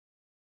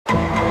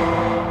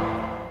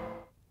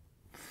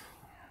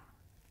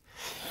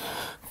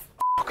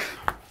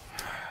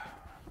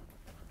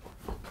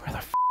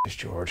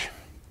George.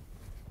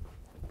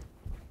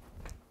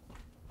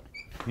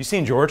 You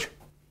seen George?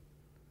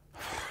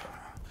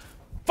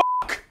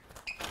 Fuck!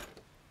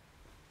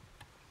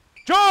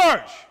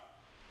 George!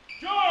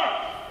 George!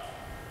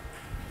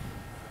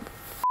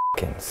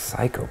 Fucking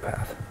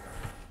psychopath.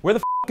 Where the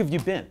fuck have you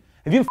been?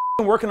 Have you been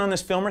fucking working on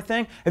this filmer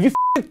thing? Have you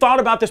fucking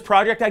thought about this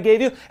project I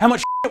gave you? How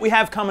much shit we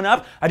have coming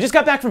up? I just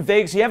got back from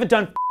Vegas. You haven't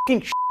done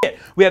fucking shit.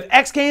 We have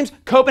X Games,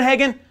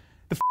 Copenhagen,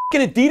 the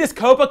fucking Adidas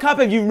Copa Cup.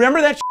 Have you remember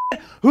that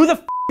shit? Who the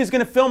fuck is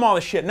gonna film all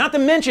this shit? Not to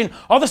mention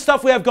all the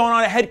stuff we have going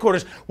on at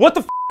headquarters. What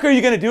the fuck are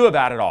you gonna do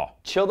about it all?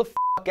 Chill the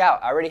fuck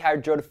out. I already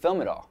hired Joe to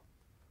film it all.